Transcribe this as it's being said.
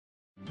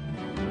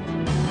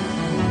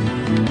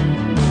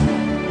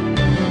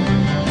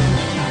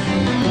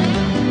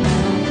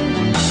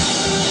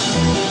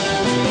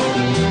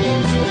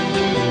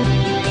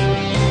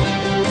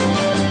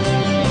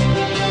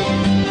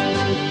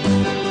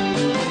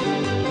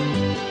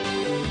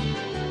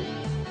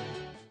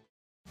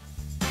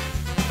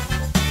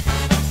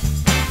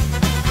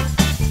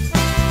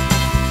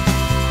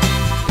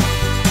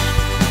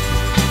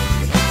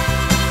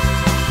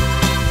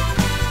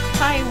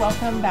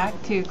Welcome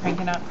back to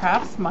Crankin Out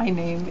Crafts. My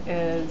name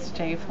is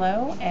J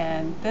Flo,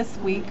 and this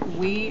week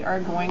we are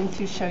going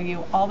to show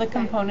you all the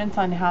components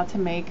on how to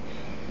make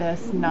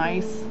this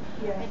nice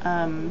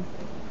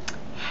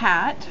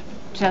hat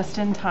just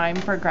in time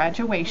for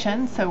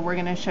graduation. So we're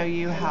going to show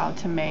you how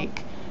to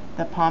make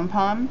the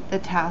pom-pom, the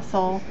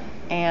tassel,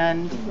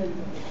 and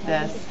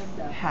this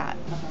hat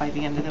by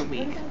the end of the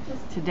week.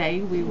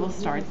 Today we will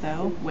start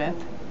though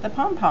with the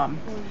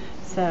pom-pom.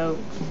 So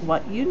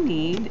what you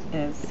need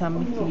is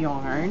some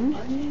yarn,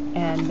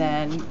 and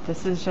then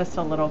this is just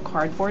a little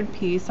cardboard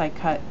piece. I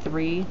cut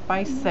 3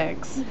 by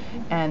 6,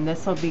 and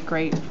this will be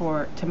great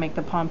to make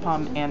the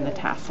pom-pom and the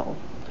tassel.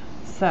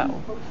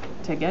 So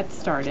to get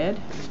started,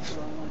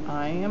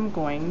 I am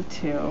going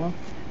to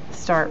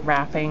start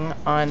wrapping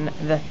on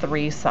the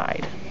 3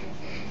 side.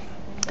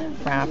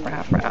 Wrap,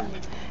 wrap, wrap.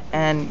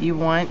 And you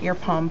want your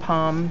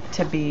pom-pom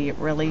to be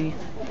really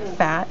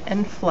fat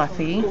and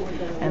fluffy,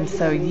 and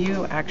so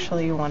you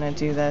actually want to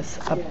do this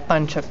a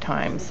bunch of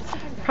times,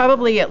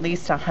 probably at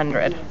least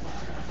 100.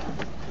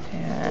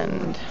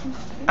 And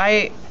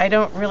I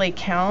don't really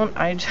count,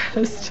 I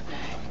just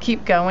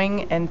keep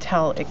going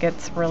until it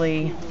gets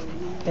really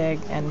big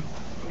and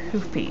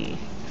poofy.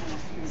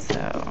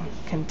 So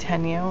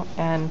continue,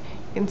 and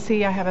you can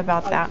see I have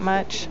about that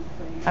much.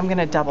 I'm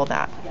gonna double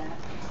that,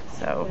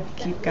 so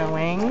keep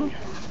going.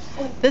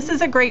 This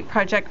is a great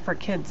project for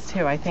kids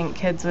too. I think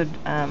kids would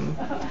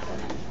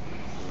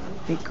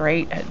be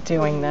great at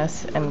doing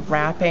this and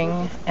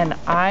wrapping. And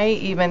I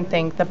even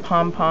think the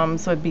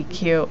pom-poms would be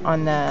cute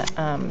on the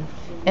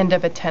end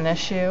of a tennis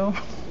shoe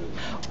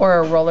or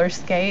a roller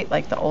skate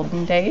like the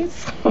olden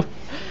days.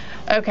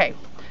 Okay,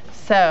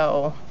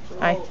 so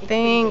I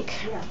think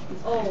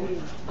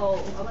a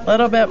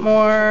little bit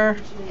more.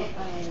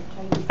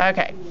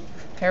 Okay,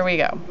 here we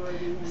go.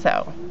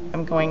 So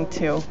I'm going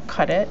to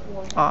cut it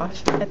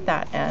off at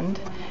that end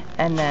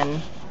and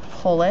then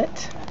pull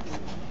it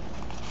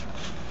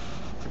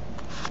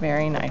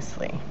very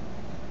nicely.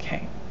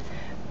 Okay,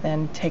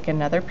 then take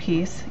another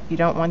piece. You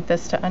don't want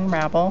this to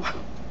unravel.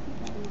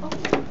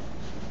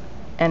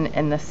 And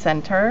in the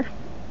center,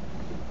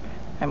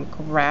 I'm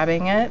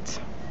grabbing it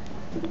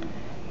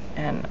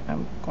and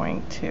I'm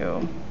going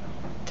to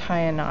tie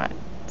a knot,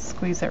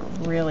 squeeze it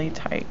really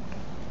tight.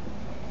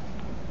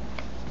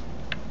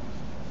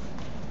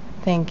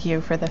 Thank you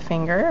for the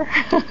finger.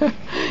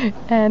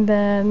 And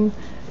then,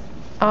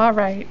 all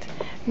right,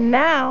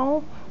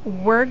 now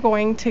we're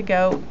going to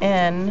go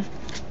in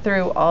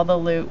through all the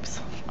loops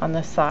on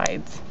the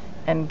sides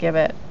and give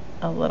it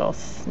a little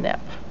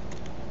snip.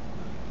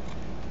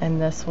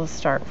 And this will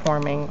start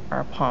forming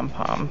our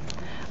pom-pom.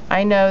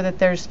 I know that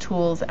there's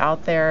tools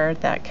out there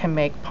that can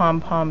make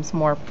pom-poms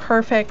more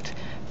perfect,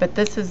 but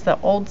this is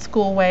the old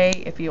school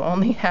way. If you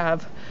only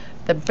have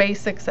the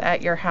basics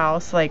at your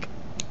house, like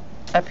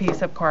a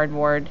piece of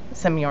cardboard,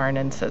 some yarn,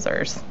 and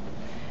scissors.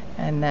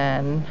 And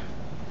then,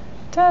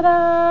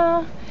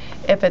 ta-da!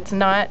 If it's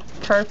not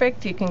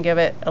perfect, you can give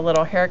it a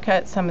little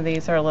haircut. Some of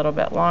these are a little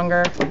bit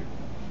longer.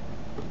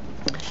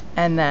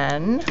 And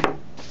then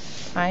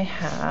I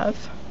have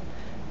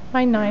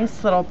my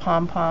nice little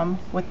pom-pom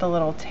with the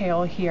little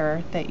tail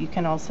here that you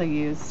can also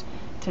use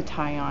to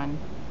tie on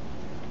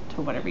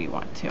to whatever you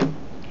want to.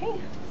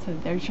 Okay, so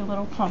there's your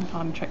little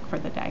pom-pom trick for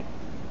the day.